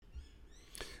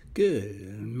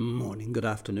Good morning, good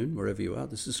afternoon, wherever you are.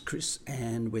 This is Chris,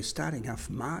 and we're starting off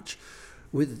March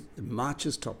with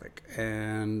March's topic.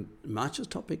 And March's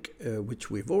topic,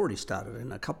 which we've already started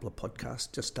in a couple of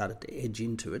podcasts, just started to edge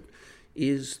into it,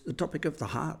 is the topic of the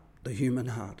heart, the human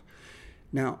heart.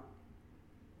 Now,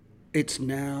 it's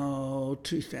now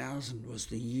 2000 was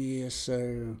the year,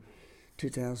 so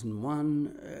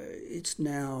 2001. It's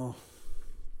now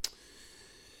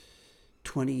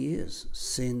 20 years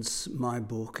since my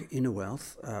book, Inner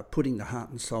Wealth, putting the heart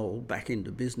and soul back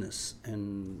into business.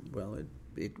 And, well,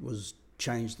 it was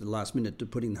changed at the last minute to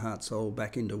putting the heart soul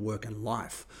back into work and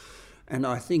life. And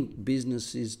I think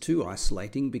business is too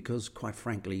isolating because, quite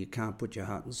frankly, you can't put your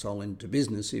heart and soul into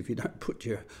business if you don't put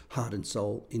your heart and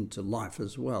soul into life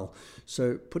as well.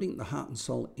 So putting the heart and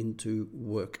soul into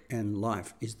work and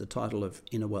life is the title of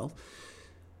Inner Wealth.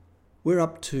 We're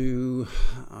up to,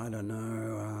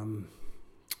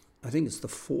 I think it's the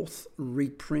fourth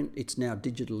reprint. It's now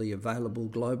digitally available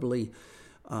globally.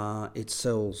 It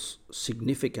sells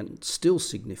still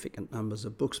significant numbers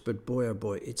of books, but boy, oh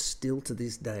boy, it's still to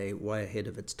this day way ahead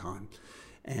of its time.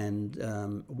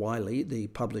 And Wiley, the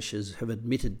publishers, have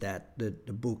admitted that the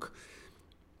book,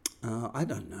 I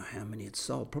don't know how many it's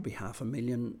sold, probably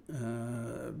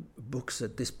 500,000 books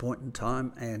at this point in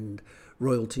time, and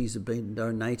royalties have been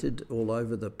donated all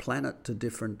over the planet to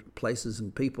different places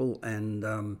and people,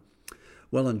 and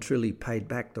well and truly paid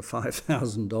back the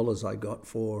 $5,000 I got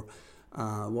for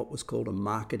what was called a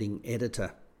marketing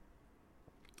editor.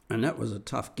 And that was a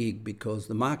tough gig because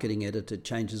the marketing editor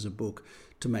changes a book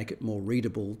to make it more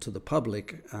readable to the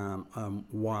public,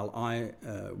 while I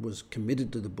was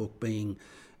committed to the book being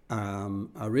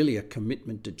really a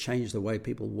commitment to change the way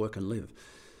people work and live.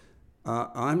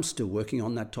 I'm still working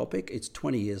on that topic. It's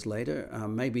 20 years later.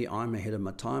 Maybe I'm ahead of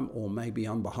my time, or maybe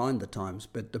I'm behind the times.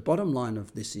 But the bottom line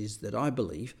of this is that I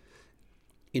believe,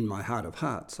 in my heart of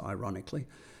hearts, ironically,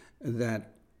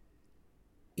 that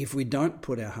if we don't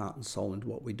put our heart and soul into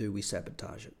what we do, we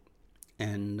sabotage it.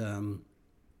 And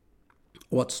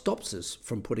what stops us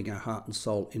from putting our heart and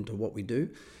soul into what we do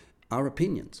are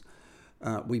opinions.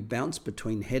 We bounce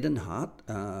between head and heart.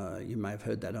 You may have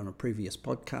heard that on a previous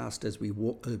podcast as we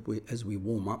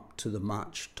warm up to the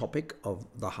March topic of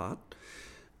the heart.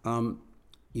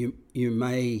 You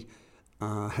may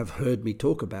have heard me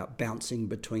talk about bouncing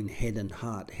between head and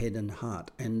heart,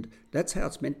 and that's how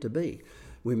it's meant to be.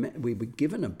 We were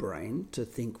given a brain to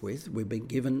think with. We've been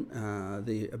given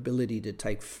the ability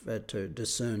to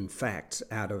discern facts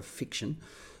out of fiction.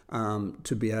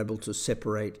 To be able to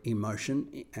separate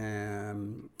emotion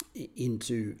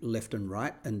into left and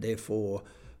right, and therefore,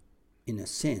 in a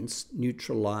sense,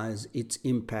 neutralize its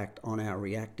impact on our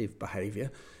reactive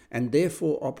behavior, and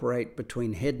therefore operate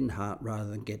between head and heart rather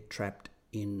than get trapped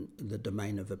in the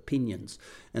domain of opinions.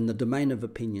 And the domain of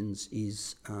opinions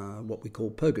is what we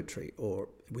call purgatory, or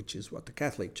which is what the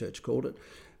Catholic Church called it,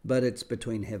 but it's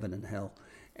between heaven and hell.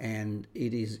 And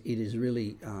it is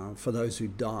really, for those who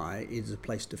die, it is a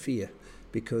place to fear,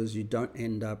 because you don't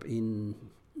end up in,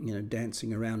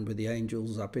 dancing around with the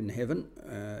angels up in heaven.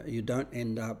 You don't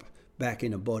end up back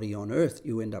in a body on earth.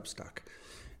 You end up stuck.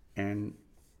 And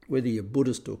whether you're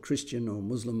Buddhist or Christian or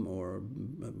Muslim or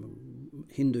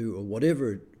Hindu or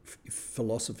whatever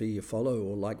philosophy you follow,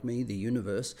 or like me, the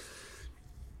universe,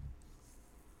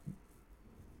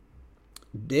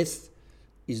 death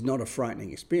is not a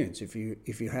frightening experience if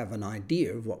you have an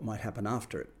idea of what might happen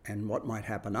after it. And what might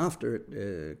happen after it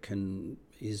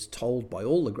is told by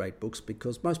all the great books,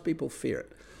 because most people fear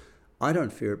it. I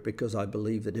don't fear it because I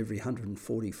believe that every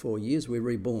 144 years we're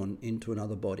reborn into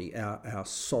another body. Our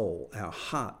soul, our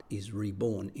heart is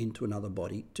reborn into another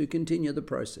body to continue the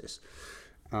process.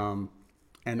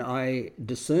 And I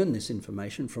discern this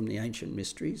information from the ancient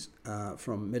mysteries,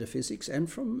 from metaphysics,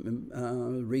 and from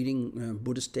reading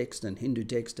Buddhist text and Hindu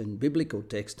text and biblical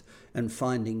text, and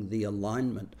finding the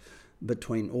alignment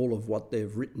between all of what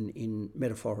they've written in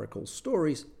metaphorical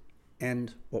stories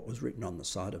and what was written on the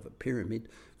side of a pyramid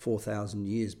 4,000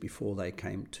 years before they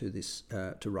came to this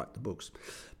to write the books.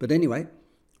 But anyway,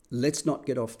 let's not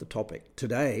get off the topic.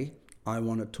 Today, I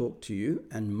want to talk to you,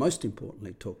 and most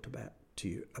importantly, to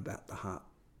you about the heart.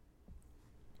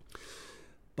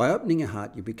 By opening your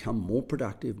heart, you become more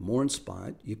productive, more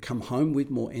inspired. You come home with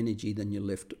more energy than you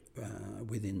left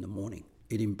with in the morning.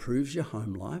 It improves your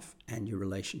home life and your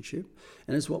relationship,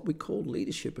 and is what we call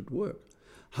leadership at work.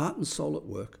 Heart and soul at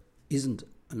work isn't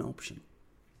an option.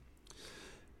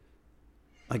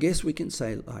 I guess we can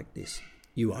say it like this.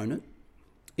 You own it.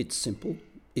 It's simple.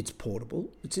 It's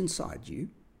portable. It's inside you.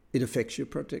 It affects your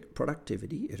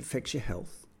productivity. It affects your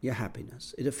health, your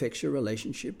happiness. It affects your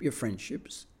relationship, your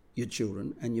friendships, your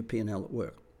children, and your P&L at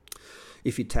work.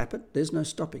 If you tap it, there's no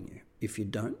stopping you. If you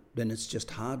don't, then it's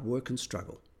just hard work and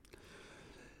struggle.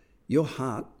 Your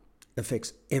heart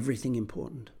affects everything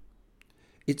important.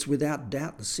 It's without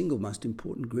doubt the single most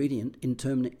important ingredient in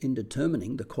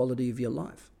determining the quality of your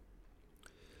life.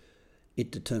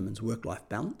 It determines work-life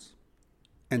balance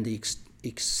and the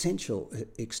essential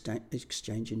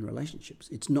exchange in relationships.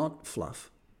 It's not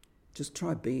fluff. Just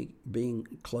try being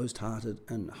closed-hearted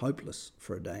and hopeless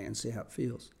for a day and see how it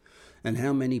feels. And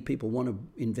how many people want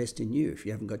to invest in you if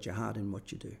you haven't got your heart in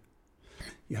what you do?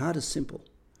 Your heart is simple.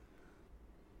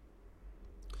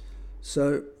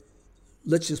 So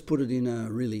let's just put it in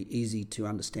a really easy to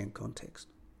understand context.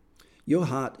 Your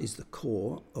heart is the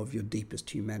core of your deepest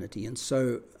humanity. And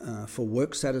so for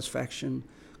work satisfaction,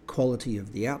 quality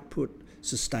of the output,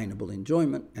 sustainable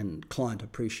enjoyment and client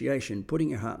appreciation, putting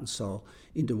your heart and soul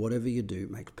into whatever you do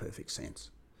makes perfect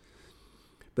sense.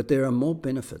 But there are more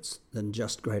benefits than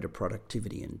just greater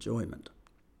productivity and enjoyment.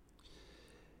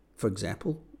 For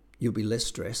example, you'll be less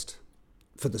stressed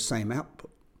for the same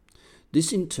output.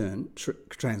 This in turn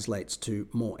translates to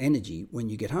more energy when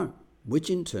you get home, which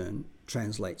in turn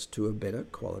translates to a better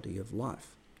quality of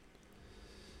life.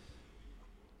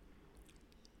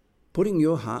 Putting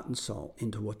your heart and soul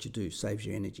into what you do saves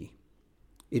you energy.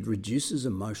 It reduces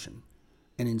emotion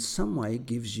and in some way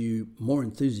gives you more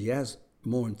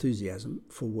enthusiasm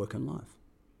for work and life.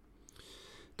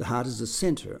 The heart is the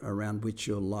centre around which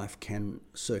your life can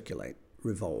circulate,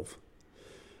 revolve.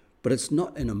 But it's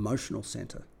not an emotional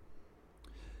centre.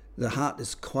 The heart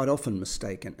is quite often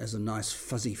mistaken as a nice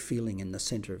fuzzy feeling in the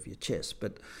centre of your chest,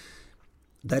 but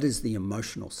that is the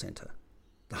emotional centre.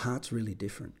 The heart's really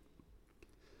different.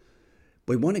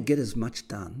 We want to get as much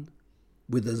done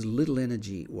with as little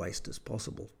energy waste as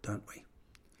possible, don't we?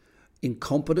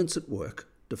 Incompetence at work,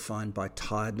 defined by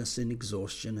tiredness and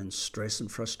exhaustion and stress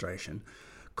and frustration,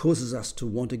 causes us to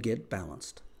want to get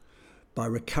balanced by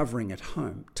recovering at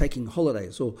home, taking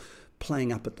holidays or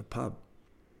playing up at the pub.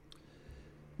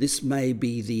 This may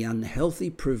be the unhealthy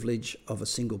privilege of a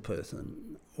single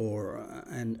person,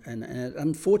 and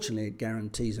unfortunately it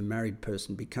guarantees a married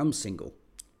person becomes single,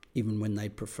 even when they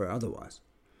prefer otherwise.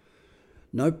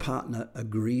 No partner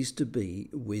agrees to be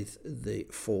with the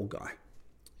fall guy,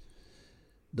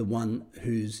 the one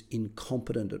who's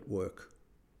incompetent at work.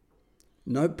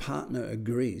 No partner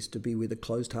agrees to be with a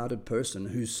closed-hearted person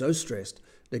who's so stressed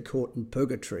they're caught in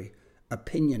purgatory,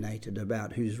 opinionated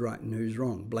about who's right and who's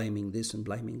wrong, blaming this and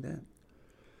blaming that.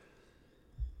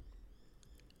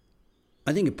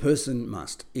 I think a person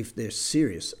must, if they're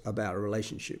serious about a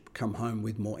relationship, come home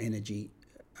with more energy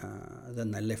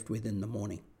than they left with in the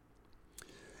morning.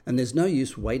 And there's no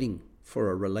use waiting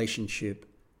for a relationship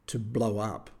to blow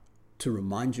up to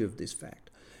remind you of this fact.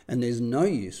 And there's no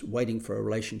use waiting for a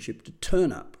relationship to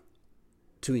turn up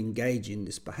to engage in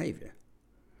this behaviour.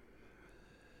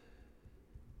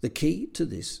 The key to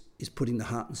this is putting the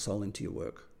heart and soul into your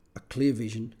work, a clear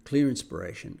vision, clear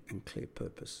inspiration, and clear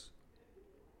purpose.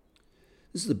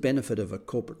 This is the benefit of a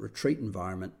corporate retreat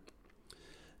environment.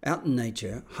 Out in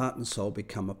nature, heart and soul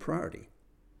become a priority.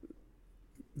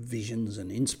 Visions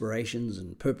and inspirations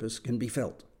and purpose can be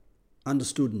felt,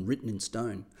 understood and written in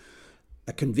stone.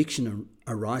 A conviction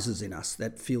arises in us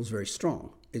that feels very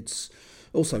strong. It's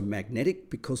also magnetic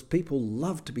because people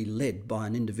love to be led by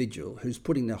an individual who's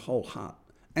putting their whole heart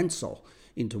and soul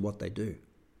into what they do.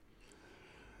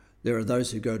 There are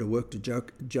those who go to work to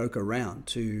joke around,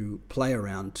 to play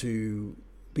around, to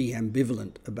be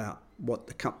ambivalent about what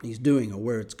the company's doing or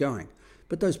where it's going.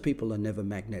 But those people are never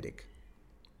magnetic.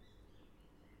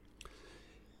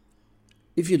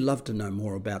 If you'd love to know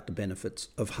more about the benefits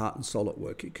of heart and soul at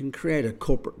work, you can create a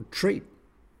corporate retreat.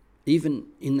 Even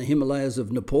in the Himalayas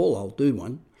of Nepal, I'll do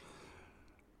one.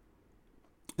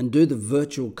 And do the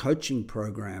virtual coaching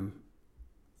program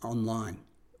online,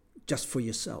 just for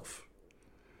yourself.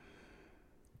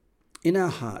 In our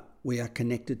heart, we are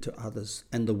connected to others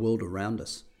and the world around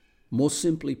us. More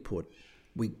simply put,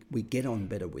 we get on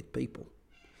better with people.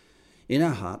 In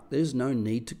our heart, there's no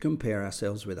need to compare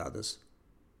ourselves with others.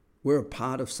 We're a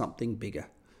part of something bigger.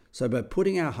 So by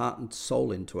putting our heart and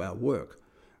soul into our work,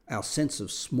 our sense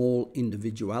of small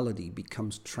individuality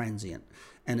becomes transient,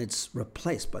 and it's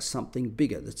replaced by something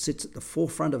bigger that sits at the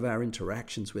forefront of our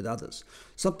interactions with others,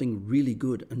 something really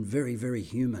good and very, very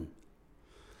human.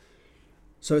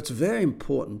 So it's very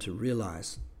important to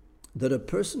realize that a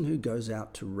person who goes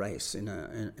out to race in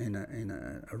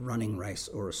a running race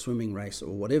or a swimming race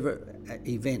or whatever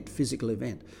event, physical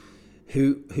event,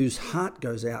 whose heart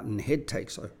goes out and head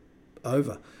takes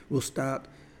over, will start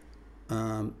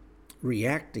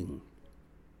reacting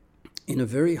in a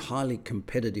very highly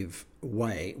competitive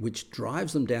way, which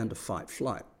drives them down to fight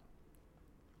flight.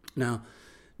 Now,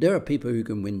 there are people who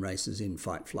can win races in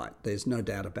fight flight. There's no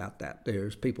doubt about that.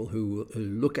 There's people who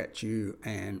look at you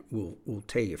and will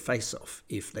tear your face off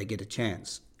if they get a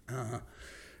chance.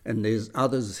 And there's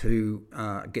others who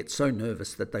get so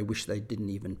nervous that they wish they didn't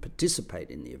even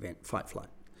participate in the event, fight flight.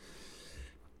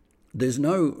 There's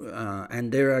no,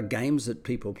 and there are games that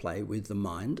people play with the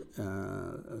mind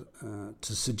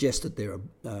to suggest that there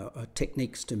are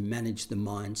techniques to manage the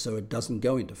mind so it doesn't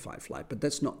go into fight flight, but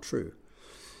that's not true.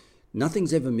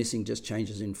 Nothing's ever missing, just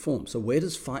changes in form. So where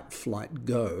does fight flight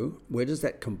go? Where does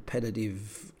that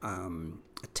competitive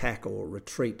attack or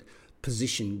retreat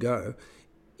position go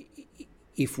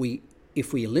if we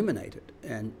eliminate it?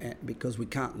 And because we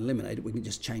can't eliminate it, we can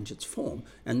just change its form.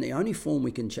 And the only form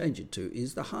we can change it to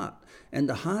is the heart. And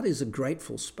the heart is a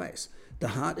grateful space. The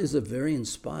heart is a very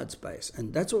inspired space.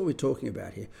 And that's what we're talking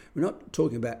about here. We're not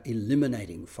talking about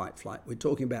eliminating fight flight. We're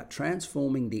talking about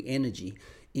transforming the energy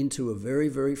into a very,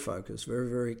 very focused, very,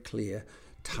 very clear,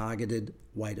 targeted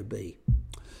way to be.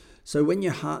 So when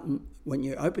you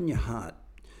open your heart,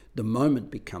 the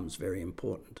moment becomes very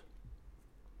important.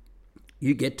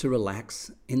 You get to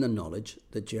relax in the knowledge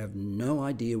that you have no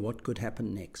idea what could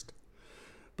happen next,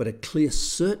 but a clear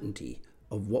certainty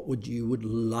of what you would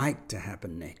like to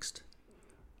happen next.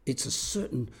 It's a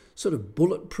certain sort of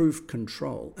bulletproof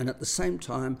control, and at the same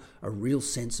time, a real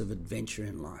sense of adventure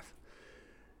in life.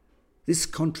 This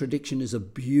contradiction is a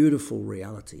beautiful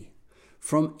reality.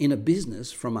 In a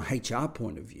business, from a HR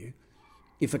point of view,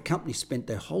 if a company spent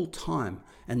their whole time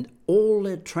and all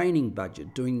their training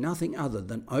budget doing nothing other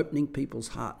than opening people's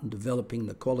heart and developing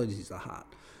the qualities of the heart,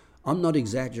 I'm not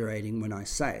exaggerating when I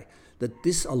say that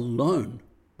this alone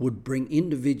would bring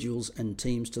individuals and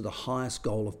teams to the highest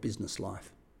goal of business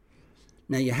life.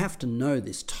 Now, you have to know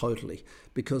this totally,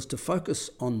 because to focus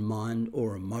on mind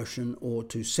or emotion or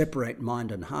to separate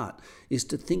mind and heart is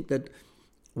to think that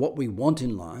what we want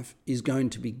in life is going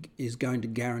to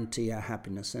guarantee our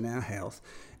happiness and our health,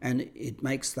 and it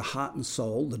makes the heart and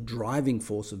soul, the driving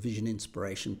force of vision,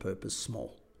 inspiration, purpose,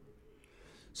 small.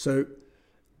 So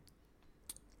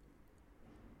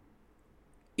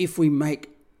if we make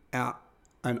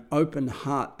an open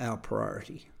heart our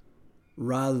priority,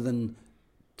 rather than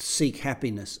seek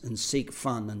happiness and seek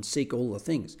fun and seek all the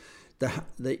things,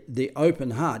 the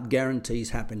open heart guarantees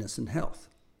happiness and health,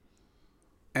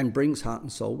 and brings heart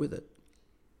and soul with it,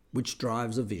 which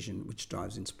drives a vision, which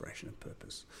drives inspiration and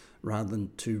purpose, rather than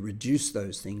to reduce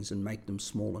those things and make them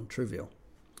small and trivial.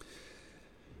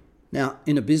 Now,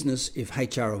 in a business, if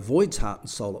HR avoids heart and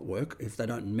soul at work, if they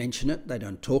don't mention it, they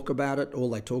don't talk about it, all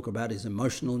they talk about is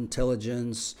emotional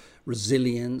intelligence,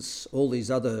 resilience, all these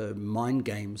other mind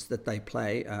games that they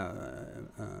play,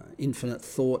 infinite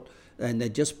thought, and they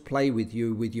just play with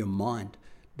you with your mind.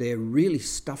 They're really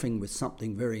stuffing with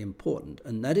something very important,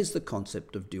 and that is the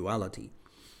concept of duality.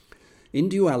 In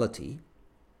duality,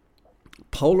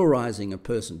 polarizing a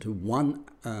person to one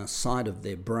side of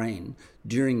their brain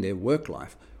during their work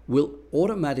life will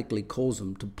automatically cause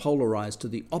them to polarize to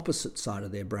the opposite side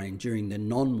of their brain during their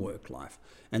non-work life.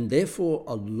 And therefore,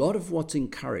 a lot of what's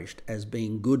encouraged as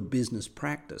being good business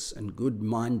practice and good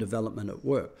mind development at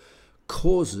work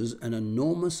causes an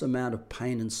enormous amount of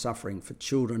pain and suffering for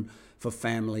children, for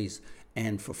families,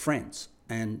 and for friends,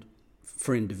 and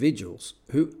for individuals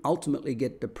who ultimately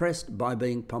get depressed by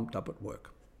being pumped up at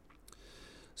work.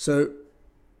 So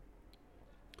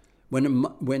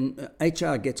when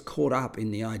HR gets caught up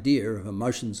in the idea of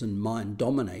emotions and mind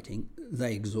dominating,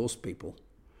 they exhaust people.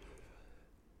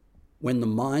 When the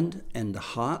mind and the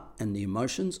heart and the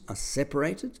emotions are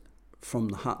separated from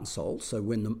the heart and soul, so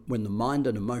when the mind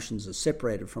and emotions are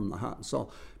separated from the heart and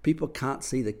soul, people can't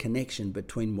see the connection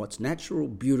between what's natural,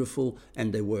 beautiful,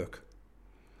 and their work,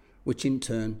 which in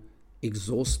turn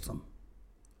exhausts them.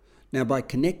 Now, by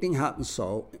connecting heart and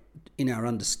soul in our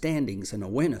understandings and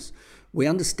awareness, we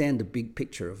understand the big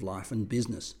picture of life and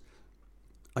business.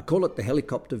 I call it the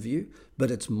helicopter view,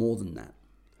 but it's more than that.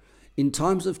 In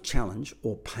times of challenge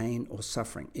or pain or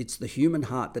suffering, it's the human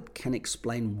heart that can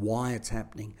explain why it's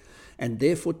happening, and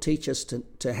therefore teach us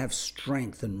to have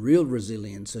strength and real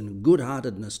resilience and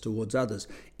good-heartedness towards others,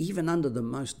 even under the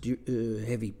most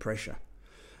heavy pressure.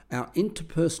 Our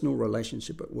interpersonal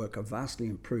relationship at work are vastly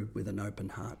improved with an open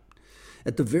heart.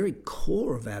 At the very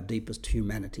core of our deepest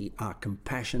humanity are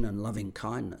compassion and loving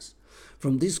kindness.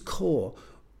 From this core,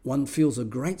 one feels a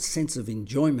great sense of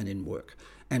enjoyment in work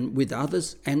and with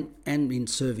others and in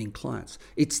serving clients.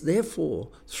 It's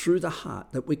therefore through the heart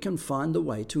that we can find the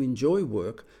way to enjoy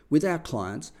work with our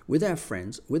clients, with our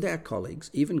friends, with our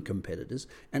colleagues, even competitors,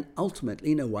 and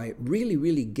ultimately, in a way, really,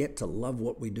 really get to love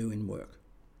what we do in work.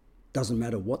 Doesn't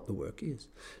matter what the work is.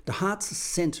 The heart's the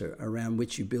centre around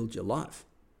which you build your life.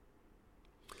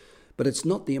 But it's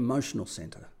not the emotional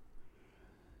centre.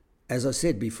 As I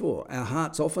said before, our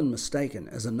heart's often mistaken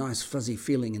as a nice fuzzy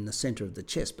feeling in the centre of the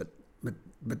chest, but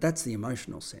that's the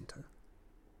emotional centre.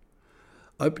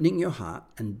 Opening your heart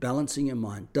and balancing your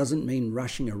mind doesn't mean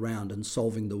rushing around and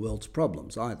solving the world's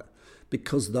problems either,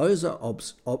 because those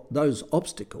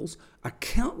obstacles are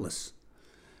countless.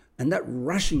 And that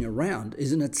rushing around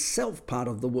is in itself part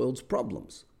of the world's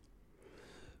problems.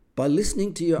 By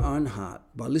listening to your own heart,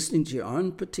 by listening to your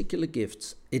own particular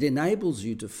gifts, it enables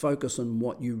you to focus on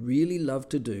what you really love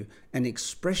to do and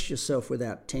express yourself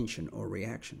without tension or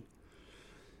reaction.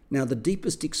 Now, the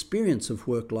deepest experience of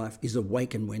work life is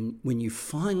awakened when you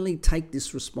finally take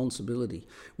this responsibility.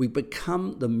 We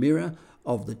become the mirror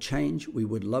of the change we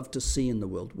would love to see in the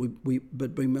world.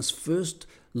 But we must first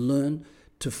learn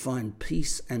to find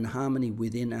peace and harmony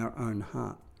within our own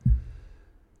heart.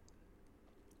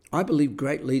 I believe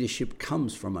great leadership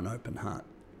comes from an open heart.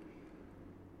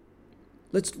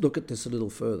 Let's look at this a little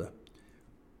further.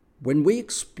 When we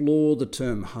explore the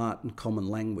term heart in common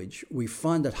language, we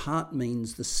find that heart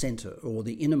means the centre or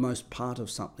the innermost part of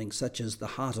something, such as the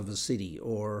heart of a city,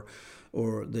 or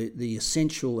the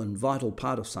essential and vital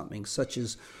part of something, such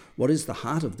as what is the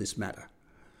heart of this matter.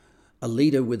 A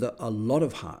leader with a lot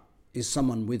of heart is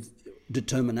someone with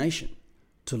determination.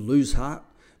 To lose heart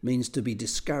means to be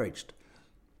discouraged.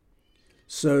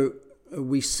 So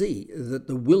we see that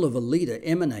the will of a leader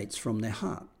emanates from their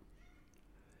heart.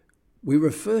 We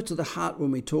refer to the heart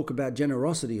when we talk about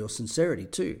generosity or sincerity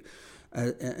too,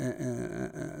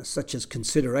 such as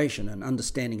consideration and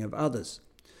understanding of others.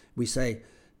 We say,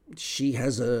 she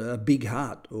has a big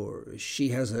heart, or she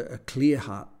has a clear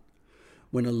heart.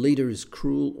 When a leader is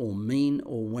cruel or mean,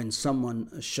 or when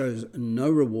someone shows no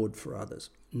reward for others,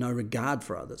 no regard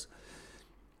for others,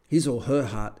 his or her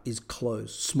heart is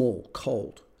closed, small,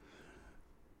 cold.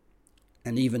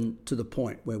 And even to the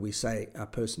point where we say a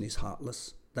person is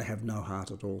heartless. They have no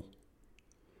heart at all.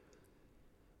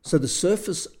 So the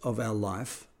surface of our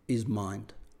life is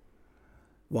mind,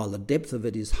 while the depth of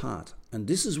it is heart. And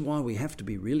this is why we have to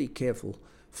be really careful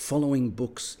following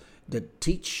books that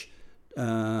teach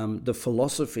the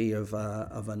philosophy of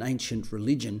an ancient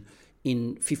religion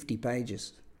in 50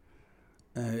 pages.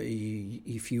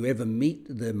 If you ever meet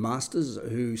the masters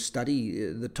who study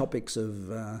the topics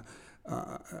of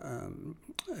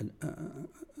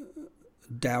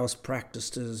Taoist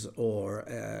practices or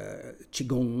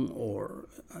Qigong or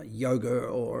yoga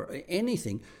or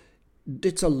anything,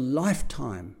 it's a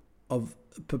lifetime of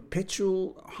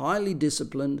perpetual, highly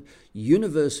disciplined,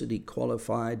 university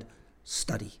qualified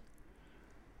study.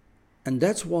 And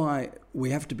that's why we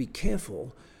have to be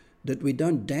careful that we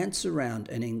don't dance around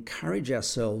and encourage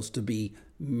ourselves to be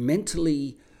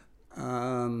mentally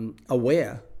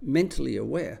aware,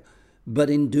 but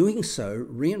in doing so,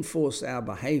 reinforce our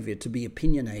behavior to be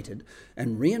opinionated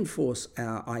and reinforce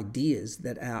our ideas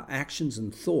that our actions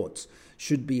and thoughts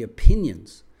should be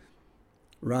opinions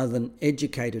rather than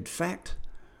educated fact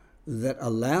that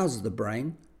allows the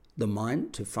brain, the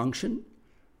mind to function,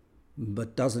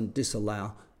 but doesn't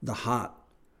disallow the heart,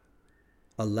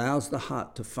 allows the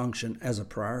heart to function as a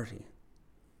priority.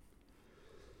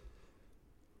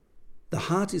 The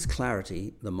heart is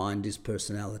clarity, the mind is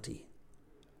personality.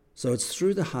 So it's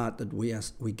through the heart that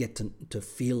we get to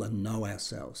feel and know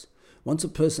ourselves. Once a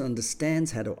person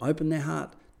understands how to open their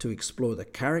heart to explore the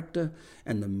character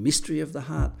and the mystery of the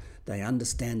heart, they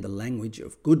understand the language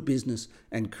of good business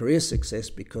and career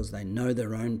success because they know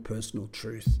their own personal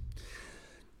truth.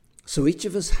 So each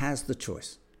of us has the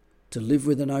choice to live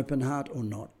with an open heart or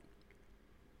not.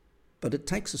 But it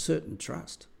takes a certain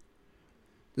trust.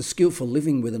 The skillful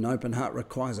living with an open heart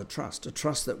requires a trust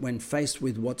that when faced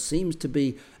with what seems to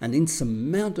be an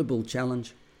insurmountable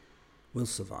challenge, will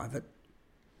survive it.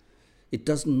 It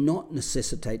does not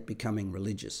necessitate becoming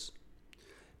religious.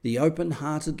 The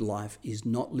open-hearted life is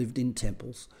not lived in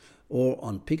temples or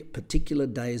on particular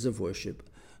days of worship,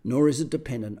 nor is it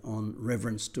dependent on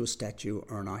reverence to a statue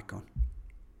or an icon.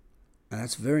 And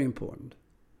that's very important.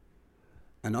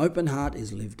 An open heart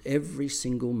is lived every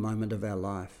single moment of our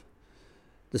life.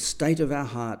 The state of our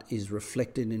heart is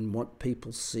reflected in what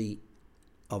people see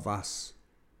of us.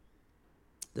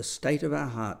 The state of our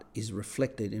heart is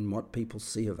reflected in what people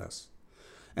see of us.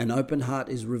 An open heart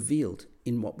is revealed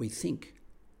in what we think,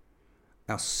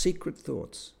 our secret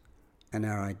thoughts and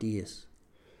our ideas.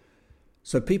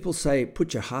 So people say,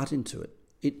 put your heart into it.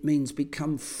 It means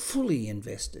become fully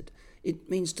invested. It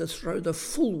means to throw the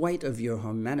full weight of your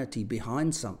humanity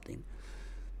behind something.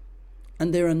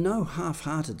 And there are no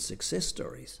half-hearted success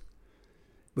stories.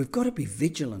 We've got to be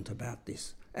vigilant about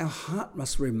this. Our heart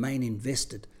must remain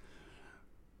invested,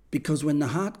 because when the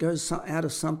heart goes out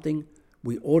of something,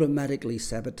 we automatically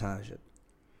sabotage it.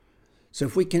 So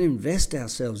if we can invest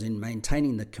ourselves in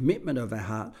maintaining the commitment of our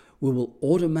heart, we will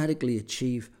automatically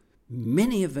achieve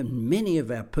many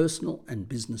of our personal and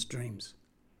business dreams.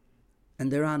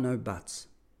 And there are no buts.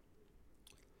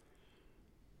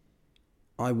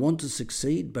 I want to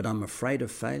succeed, but I'm afraid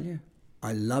of failure.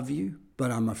 I love you,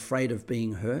 but I'm afraid of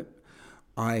being hurt.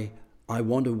 I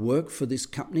want to work for this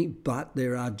company, but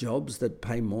there are jobs that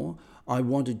pay more. I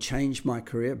want to change my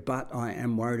career, but I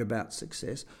am worried about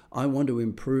success. I want to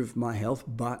improve my health,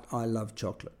 but I love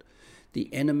chocolate.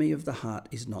 The enemy of the heart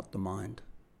is not the mind.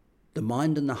 The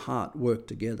mind and the heart work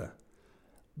together.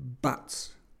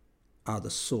 Buts are the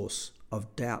source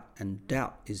of doubt, and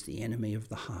doubt is the enemy of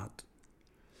the heart.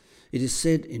 It is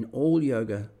said in all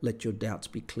yoga, let your doubts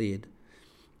be cleared.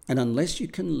 And unless you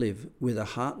can live with a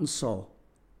heart and soul,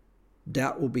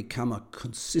 doubt will become a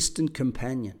consistent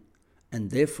companion, and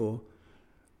therefore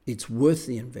it's worth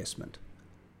the investment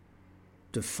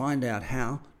to find out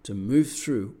how to move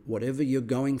through whatever you're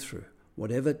going through,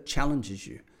 whatever challenges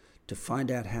you, to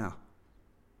find out how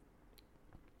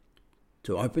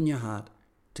to open your heart,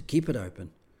 to keep it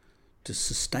open, to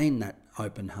sustain that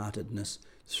open-heartedness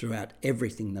throughout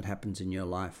everything that happens in your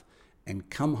life, and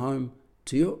come home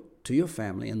to your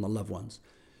family and the loved ones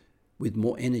with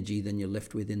more energy than you're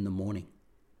left with in the morning.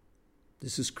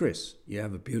 This is Chris. You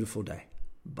have a beautiful day.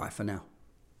 Bye for now.